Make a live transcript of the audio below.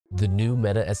The new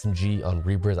meta SMG on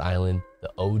Rebirth Island,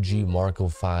 the OG Marco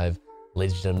 5.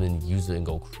 Ladies and gentlemen, use it and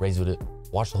go crazy with it.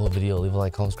 Watch the whole video, leave a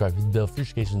like, comment, subscribe, hit the bell for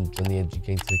notifications, join the MG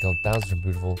gang to become thousands of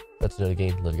beautiful. That's another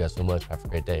game. Love you guys so much. Have a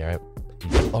great day, alright?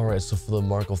 Alright, so for the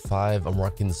Marco 5, I'm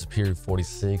rocking the Superi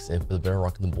 46, and for the barrel,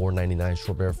 rocking the Bore 99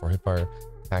 short barrel for hipfire,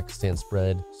 Pakistan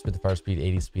spread, spit the fire speed,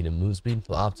 80 speed, and move speed.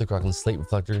 For the optic, rocking the slate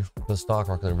reflector. For the stock,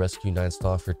 rocking the rescue 9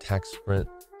 stock for tack sprint,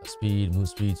 speed, move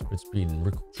speed, sprint speed, and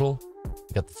recoil control.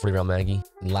 You got the 40 round Maggie.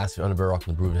 And lastly, under barrel,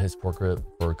 rocking the Brood hit support grip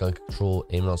for gun control,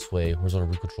 aim and sway, horizontal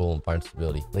recoil control, and fire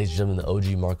stability. Ladies and gentlemen, the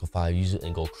OG Marco 5, use it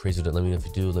and go crazy with it. Let me know if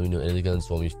you do. Let me know any of the guns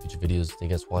want me to future videos. Thank you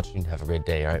guys for watching. Have a great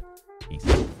day. All right, peace.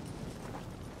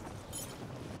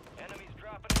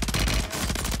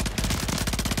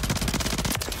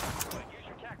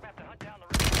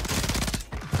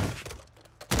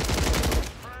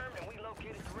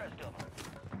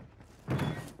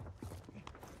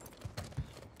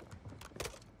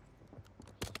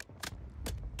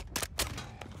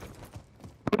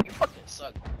 You fucking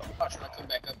suck. Watch when I come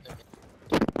back up there.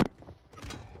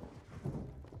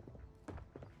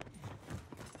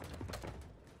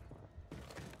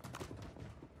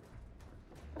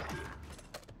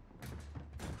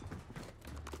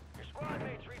 Your squad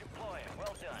mates redeploying.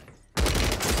 Well done.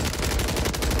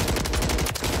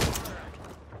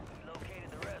 We located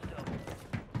the rest of them.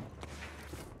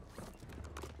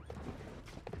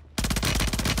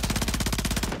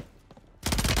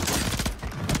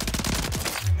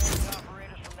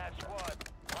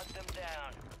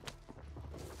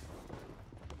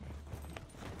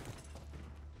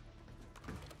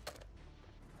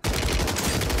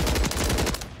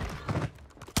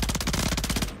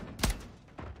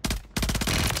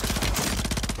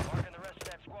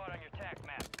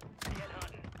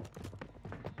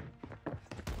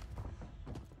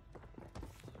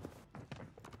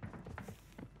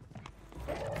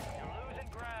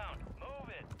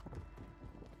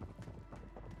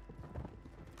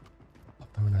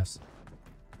 Very nice.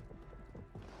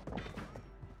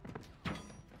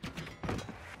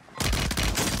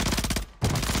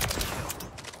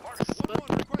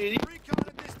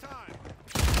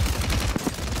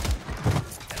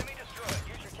 Enemy destroyed.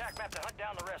 Use your tac map to hunt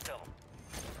down the rest of them.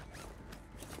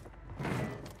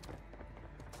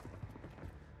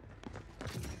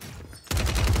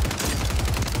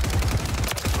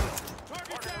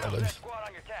 Target that squad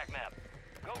on your tac map.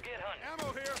 Go get hunting.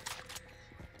 Ammo here.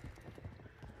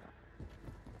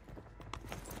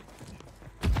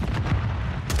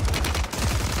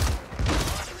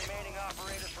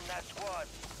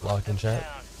 Locked in chat.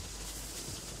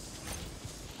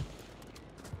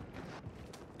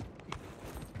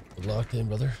 Locked in,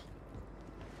 brother.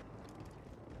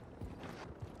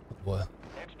 What?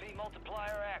 XP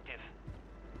multiplier active.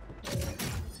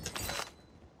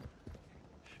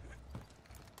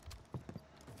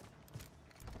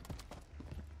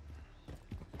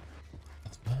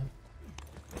 That's bad.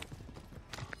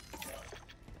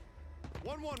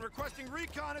 1-1 requesting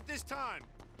recon at this time.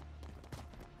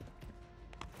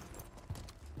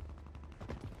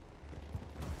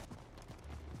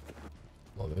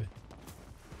 Oh, baby.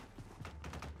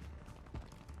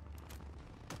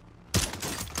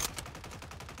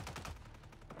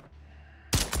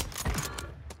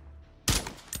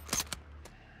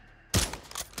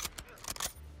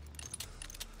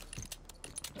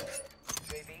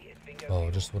 Oh,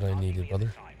 just what I needed,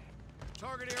 brother.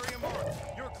 Target area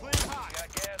marked. You're clear hot.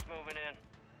 Got gas moving in.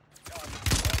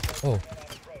 Oh.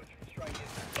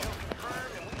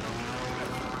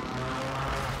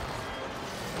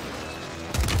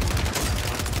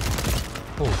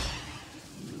 Oh.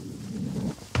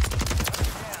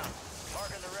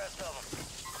 Marking the rest of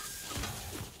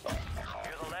them.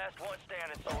 You're the last one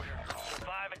standing, soldier.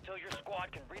 Survive until your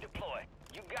squad can redeploy.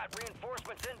 You've got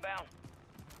reinforcements inbound.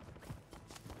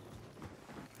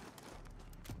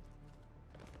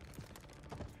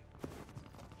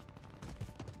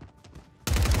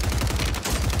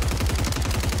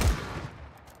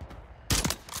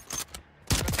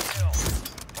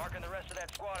 Marking the rest of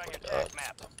that squad on your tac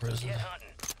map. Get hunting.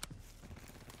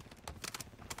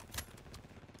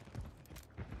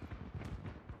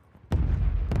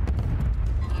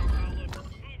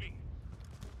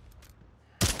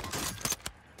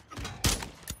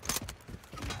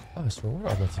 I swear,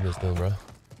 what are my teammates doing, bro? It's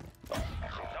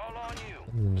all on you.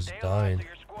 I'm just Stay alive dying. so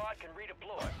your squad can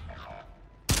redeploy.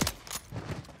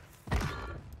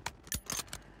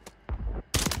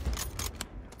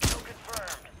 Kill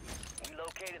confirmed. We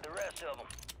located the rest of them.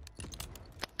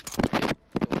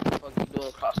 What the fuck you doing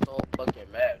across the whole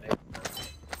fucking map, nigga?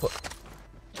 What?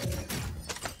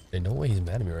 Ain't no way he's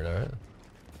mad at me right now, right?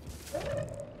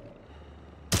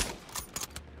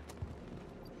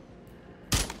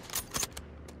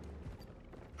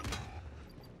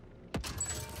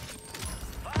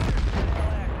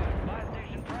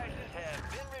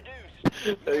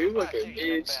 You like a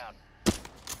bitch.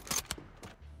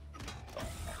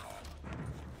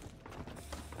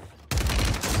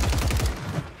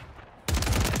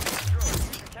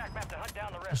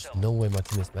 There's no way my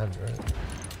teammates matter, right?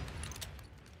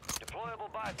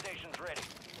 Deployable buy stations ready.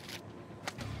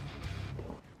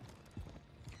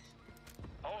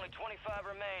 Only 25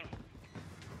 remain.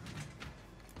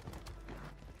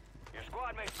 Your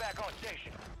squad mate's back on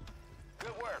station.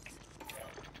 Good work.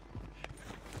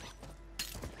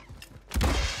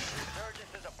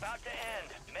 Resurgence is about to end.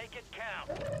 Make it count.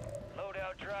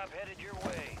 Loadout drop headed your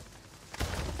way.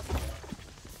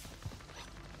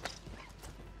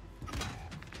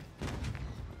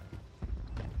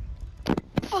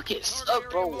 Fuck it, suck,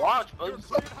 bro. Watch, bro.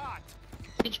 Fuck.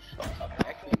 Bitch.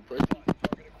 Actually, pussy.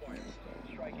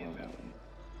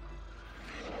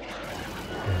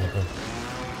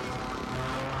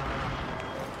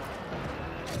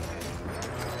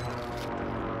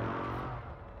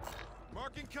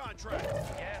 Marking contract.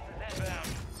 Gas is inbound.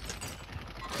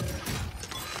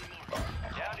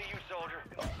 Down to you, soldier.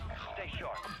 Stay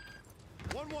sharp.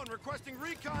 1-1 requesting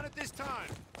recon at this time.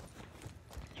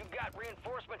 You got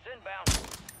reinforcements inbound.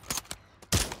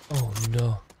 Oh no.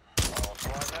 All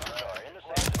squad members are in the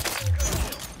safe zone. Good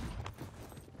kill.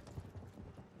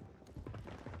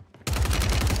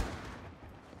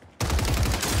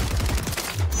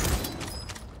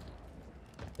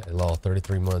 Yeah, law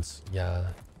 33 months.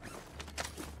 Yeah.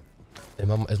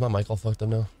 Is my mic all fucked up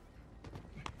now?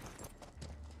 I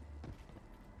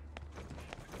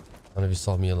don't know if you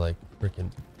saw me like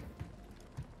freaking.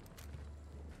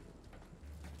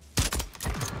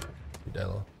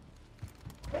 Low.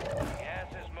 Gas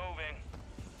is moving.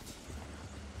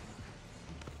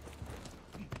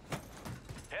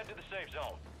 Head to the safe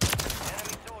zone.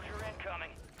 Enemy soldier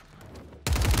incoming.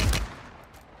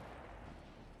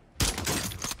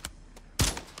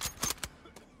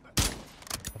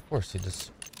 Of course, he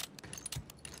just.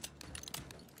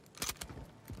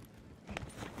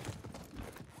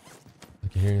 I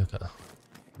can hear you. Okay.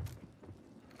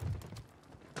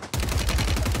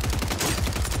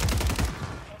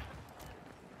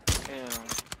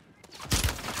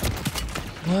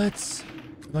 What?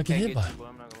 Am I getting hit by? I'm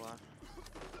not gonna lie.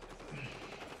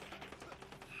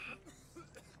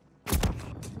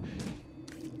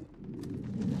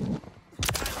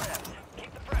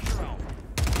 Keep the pressure on.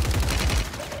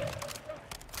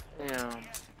 Damn.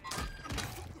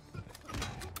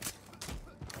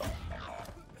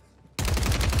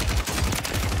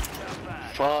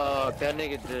 Fuck, that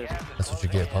nigga just. That's what you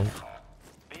get, punk.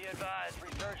 Be advised,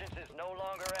 resurgence is no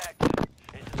longer active.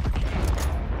 This is for keeps.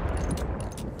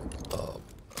 Oh.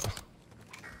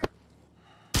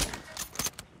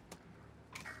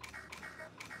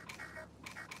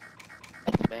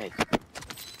 Man.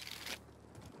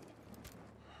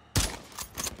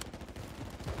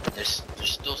 There's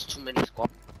still too many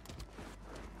squads.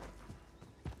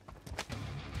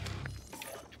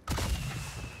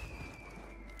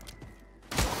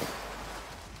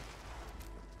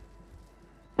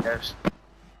 Yes.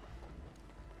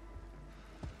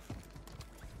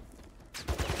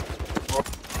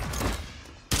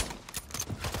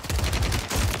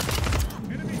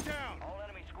 Enemy down. All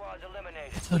enemy squads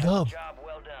eliminated. So dumb. Job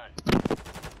well done.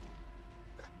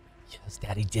 Yes,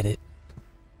 Daddy did it.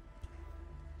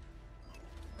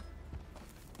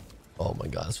 Oh my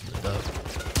God, this was enough.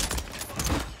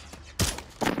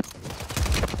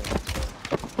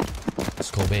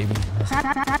 Let's go, baby.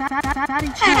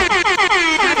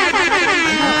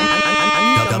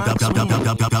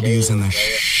 W's in the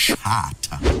shot.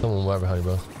 Someone whatever, honey,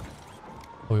 bro.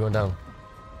 Oh, we went down.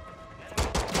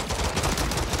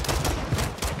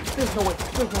 There's no way.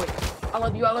 There's no way. I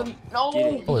love you. I love you. No. Get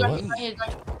it. You Oh, wait, got what? here.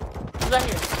 Right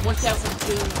here.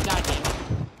 1,002. Goddamn.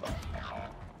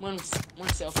 One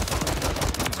self.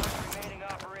 Remaining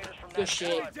operators from Good that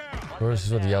shit. squad. Where's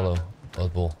this with the yellow? Oh,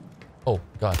 it's bull. Oh,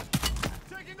 God.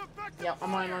 Taking effective. Yeah,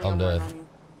 I'm on you. I'm dead. on you.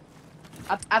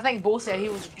 I think Bull said he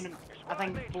was. I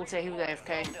think Bull said he was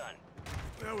AFK.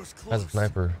 That was close. That's a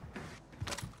sniper.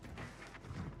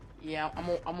 Yeah,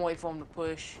 I'm waiting for him to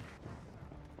push.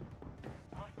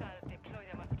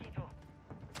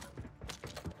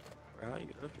 Bro, how you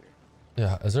get up here?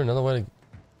 Yeah, is there another way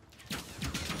to...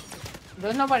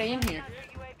 There's nobody in here.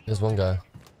 There's one guy.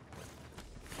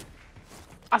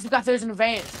 I forgot there's an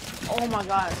advance. Oh my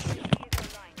gosh.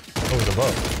 Oh, he's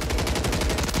above.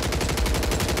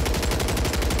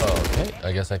 Oh, okay.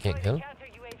 I guess I can't kill him.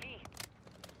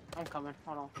 I'm coming.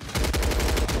 Hold on.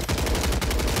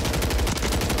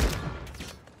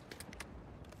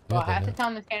 You Bro, got that, half the man.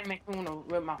 time this game makes me want to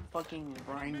rip my fucking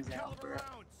brains out, bro.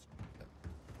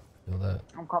 Feel that.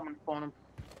 I'm coming for him.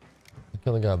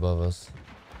 Kill the guy above us.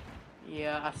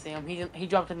 Yeah, I see him. He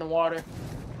dropped in the water.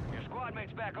 Your squad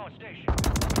mate's back on station.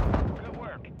 Good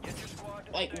work. Get your squad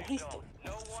to Like, the safe he's zone.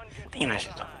 No one gets Damn, left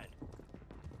that's behind.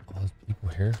 Oh, there's people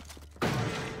here.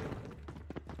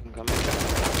 I'm gonna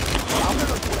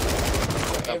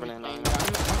Everything. I'm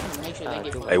gonna make sure they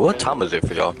get. Hey, what time is it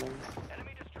for y'all?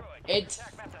 Enemy destroyed.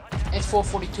 It's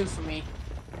 4:42 for me.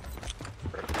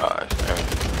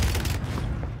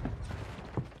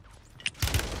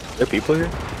 There people here?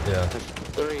 Yeah.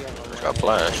 Got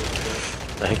flashed.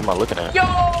 The heck am I looking at? Yo!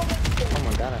 Oh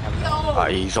my god, I have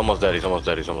Yo! He's almost dead. He's almost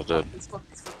dead. He's almost dead. Let's fuck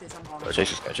this. I'm on. Chase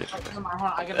this guy. Chase this guy. Never mind,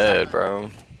 hold on, I gotta Dead, stop. bro.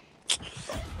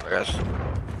 I guess.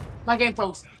 My game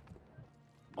froze.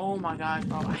 Oh my god,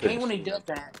 bro. I hate when he does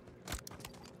that.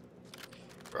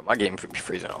 Bro, my game be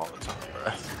freezing all the time,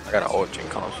 bro. I got an old gen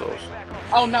consoles.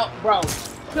 Oh no, bro.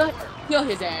 Kill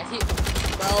his ass.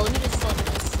 Bro, he just fucking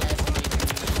assassinated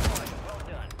Well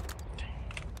done.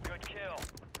 Good kill.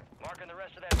 Marking the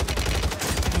rest of that. me.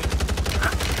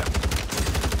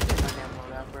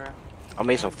 I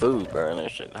made some food, bro, and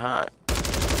that shit hot.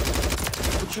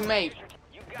 What you made?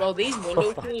 Bro, these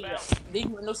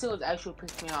window sills actually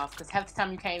piss me off because half the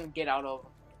time you can't even get out of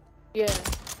them. Yeah.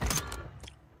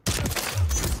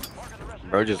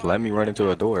 Bro, just let me run into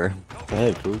a door.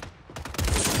 Hey, dude.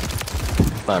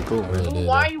 It's not cool, Really bro. did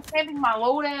Why that. are you camping my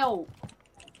loadout?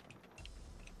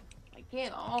 Like,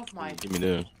 get off my Give me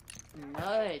this.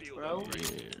 nuts, bro.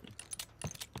 Yeah.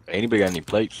 Anybody got any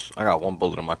plates? I got one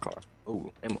bullet in my car.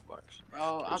 Ooh, ammo box.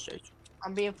 Bro, Appreciate you.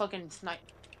 I'm being fucking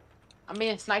sniped. I'm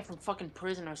being sniped from fucking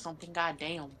prison or something. God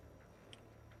damn.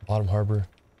 Bottom harbor.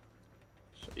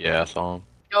 Yeah, I saw him.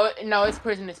 No, it's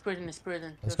prison. It's prison.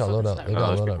 Let's They're go load fucking up. sniped. They got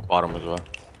Let's load get up. the bottom as well.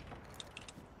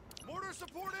 Mortar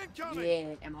support incoming.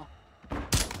 Yeah, ammo.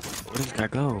 Where does this guy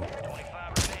go? 25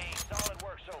 remain. Solid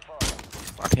work so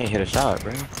far. I can't hit a shot,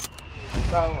 bro.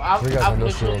 Bro, Three guys I've have no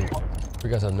literally- shield.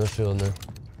 Three guys have no shield in there.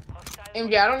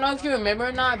 MG, I don't know if you remember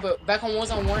or not, but back on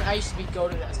Warzone 1, I used to be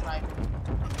goated at sniper.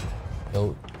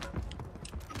 Yo,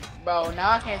 Bro, now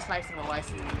I can't snipe for the life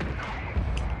of me.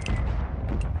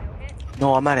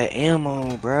 No, I'm out of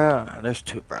ammo, bro. There's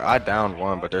two, bro. I downed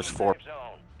one, but there's four Safe zone.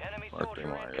 Enemy or soldier three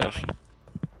more, I incoming.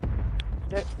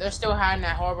 guess. They're still hiding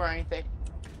that harbor or anything.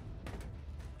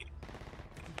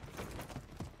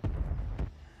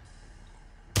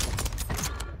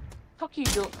 Fuck you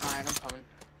doing? Alright, I'm coming.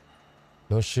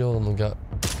 no shield on the guy.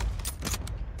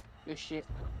 Good shit.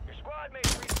 Your squad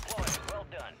mate's redeploying. Well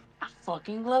done. I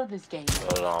fucking love this game.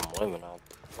 I'm living on.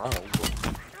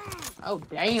 Oh,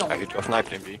 I damn. get your snipe,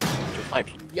 MG. Get your snipe.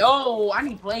 Yo, I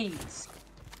need plays.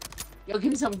 Yo,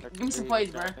 give me some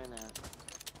plays, bro.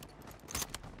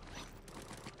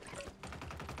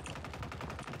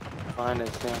 Find it,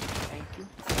 Sam. Thank you.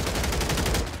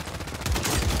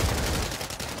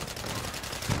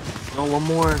 No, one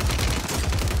more.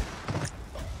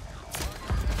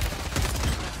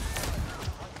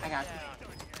 I got you.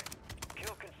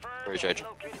 Kill confirmed. Appreciate you.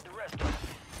 Located the rest of them.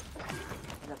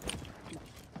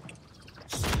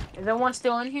 Is there one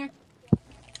still in here?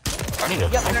 I need a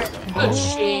Yep, sniper. good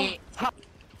shit.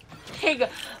 He go,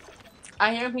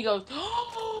 I hear him, he goes,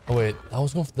 Oh wait, I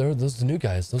was going for those are the new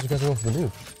guys. Those guys are going for the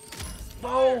new.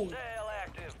 bro. Sale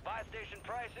active. Buy station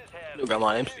prices have Look, got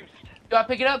my empty. Do I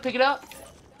pick it up? Pick it up?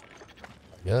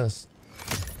 Yes,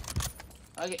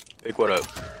 Okay. Pick what up?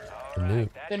 the new.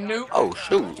 The nuke. Oh,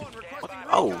 shoot.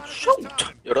 Oh,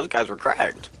 shoot. Yo, those guys were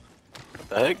cracked. What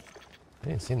the heck? I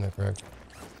didn't see that correct.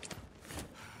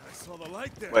 I saw the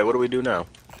light there. Wait, what do we do now?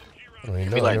 I don't even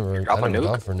Be know. like, I never drop a nuke?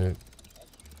 gone for nuke.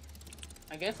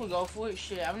 I guess we'll go for it.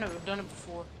 Shit, I've never done it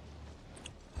before.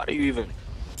 How do you even...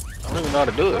 I don't even know how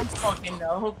to do I it. don't fucking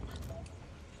know.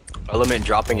 Element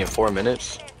dropping in 4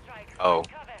 minutes? Oh.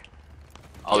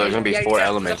 Oh, there's gonna be Yeah, 4 yeah,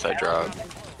 elements that drop.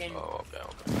 fucking- Oh,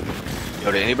 okay.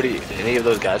 Yo, did any of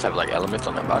those guys have, like, elements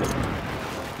on their body?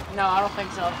 No, I don't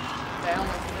think so. They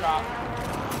only drop.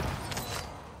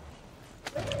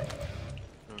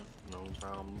 No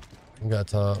problem. We got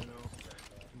top.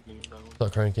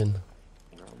 Start cranking.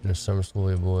 In summer school,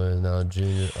 your boy is now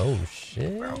junior. Oh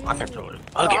shit. Bro, my controller.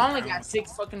 Bro, Okay. I only got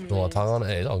 6 fucking You want minutes. to talk on it?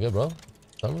 Hey, it's all good, bro.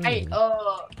 Summer. Hey,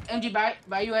 MG, buy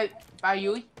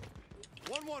YOOO.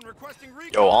 1-1 requesting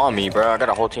recon. Yo, on me, bro. I got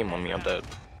a whole team on me. I'm dead.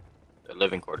 The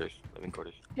living quarters. Living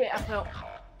quarters. Yeah, I felt.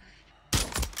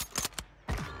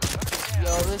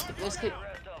 Yo, this kid.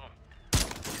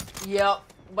 Yep,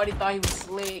 buddy thought he was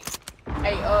slick.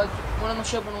 Hey, one on the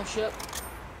ship. Your squad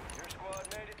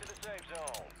made it to the safe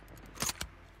zone.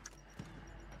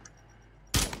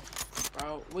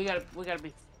 Bro, we gotta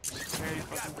be very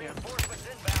fucking careful. Reinforcements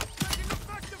inbound. Taking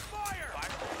effective fire.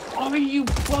 Are you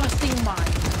busting my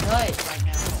nuts right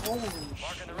now? Holy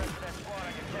shit.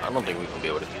 I don't think we're gonna be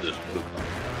able to do this. Look.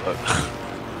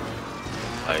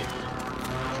 Like,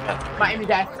 My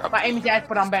aim is ass,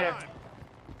 but I'm better.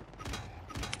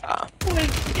 I Holy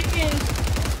shit.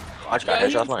 just got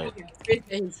headshots, man.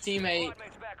 His teammate.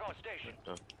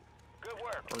 I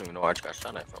don't even know where I just got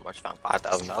shot at from. I just found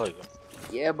 $5,000.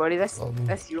 Yeah, buddy, that's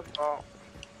your fault.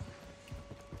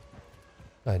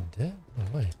 I did? No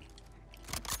way.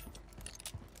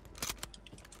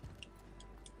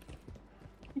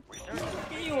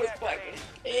 He was fucking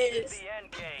pissed.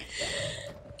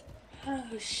 Oh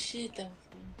shit, that was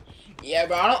fun. Yeah,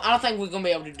 bro, I don't think we're gonna be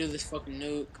able to do this fucking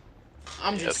nuke.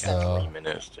 I'm Yeah, just it's got 20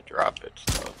 minutes to drop it,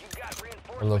 so.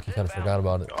 I look, you kind of forgot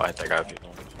about it. Oh, I think I have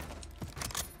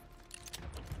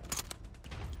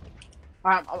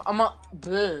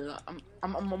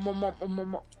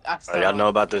y'all know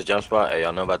about this jump spot? Hey,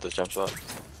 y'all know about this jump spot?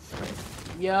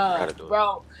 Yeah,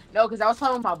 bro. No, cause I was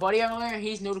playing with my buddy earlier.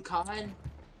 He's new to COD,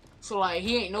 so like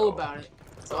he ain't know about it.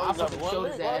 So I fucking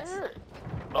showed his ass.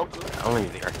 Okay. I don't even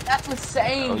think I can. That's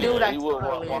insane, dude. You will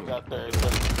walk out there.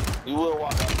 You will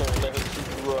walk out there and let him shoot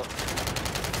you up.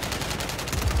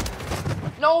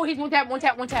 No, he's one tap. I'm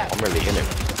really in it.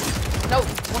 No,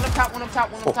 one up top.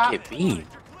 Oh, get me.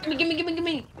 Give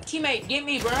me. Teammate, get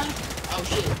me, bro. Oh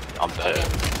shit. I'm dead.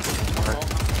 Okay.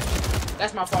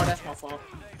 That's my fault.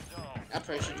 I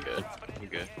appreciate you. Good. You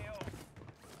good.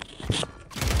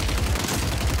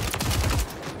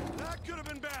 That could have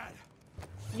been bad.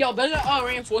 Yo, there's a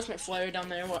reinforcement flare down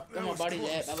there where my body's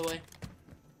at, by the way.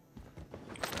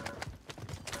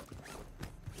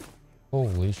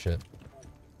 Holy shit.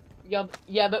 Yo,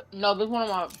 yeah, no, there's one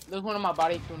of my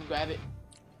bodies going to grab it.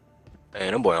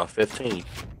 Man, I'm boy on 15.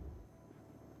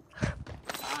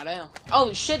 Ah, damn.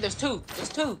 Oh shit, there's two.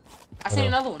 I seen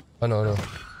another one. I know.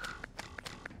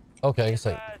 Okay, I guess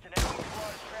like.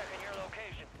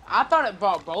 I thought it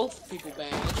brought both people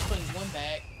back. It just brings one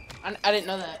back. I didn't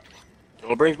know that.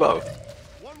 What brings both?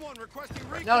 1-1 requesting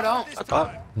recon. No, don't. I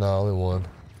thought. No, only one.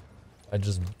 I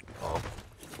just. Oh.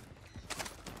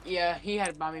 Yeah, he had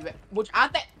to buy me back. Which I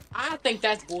think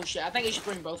that's bullshit. I think it should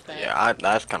bring both back. Yeah,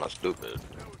 that's kind of stupid.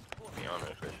 To be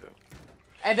honest with you.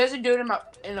 And there's a dude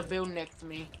in the building next to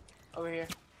me, over here.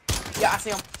 Yeah, I see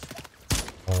him.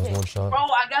 Oh, it was one shot. Bro,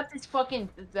 I got this fucking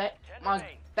my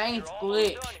thing's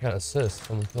glitch. I got assist.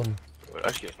 Someone killed me. Wait,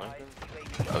 I should get sniped.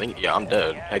 I think, yeah, I'm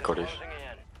dead. Headquarters.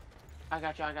 I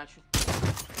got you.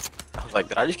 I was like,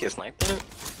 did I just get sniped?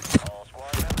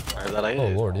 Or is that I Oh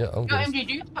hit? lord, yeah, I'm Yo, good. MG,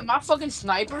 do you have my fucking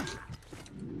sniper?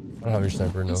 I don't have your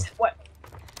sniper, no. What?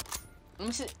 Let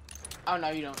me see. Oh no,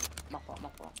 you don't. My fault.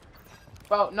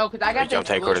 Bro, no, cause I got Jump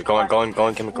this headquarters. glitch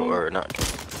Going chemical or not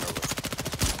chemical.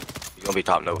 You're gonna be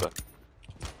top Nova.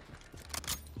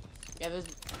 Yeah, there's.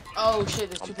 Oh shit,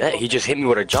 there's two That, people. he just hit me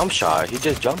with a jump shot. He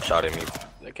just jump shotted me.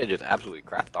 That kid just absolutely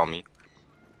crapped on me.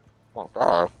 Oh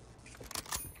god.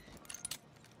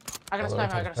 I got a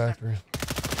sniper.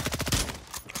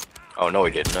 Oh no,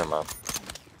 he didn't. Never mind.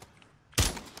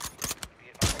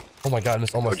 Oh my god, I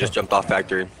missed all my Oh, just stuff. jumped off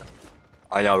factory.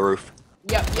 On y'all roof.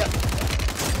 Yep.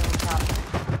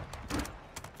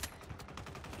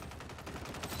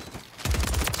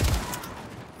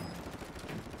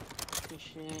 Good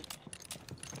shit.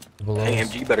 Below Hey, us.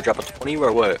 MG, you better drop a 20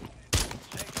 or what?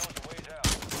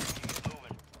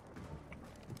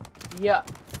 Yeah.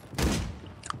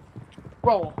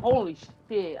 Bro, holy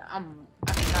shit. I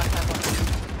cannot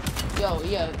have a... Yo,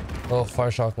 yeah. Oh,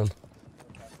 fire shotgun.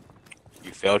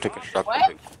 You failed to construct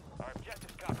What?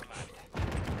 the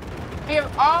Here.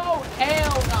 Oh,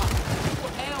 hell no.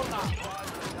 Hell no.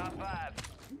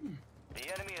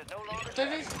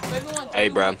 Hey,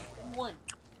 bro.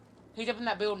 He's up in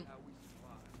that building.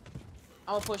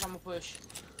 I'm gonna push.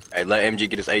 Hey, let MG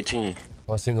get his 18.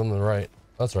 Oh, I seen them on the right.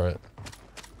 That's right.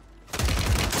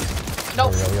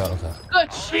 Nope. Oh, yeah, okay.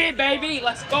 Good shit, baby.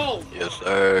 Let's go. Yes,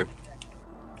 sir.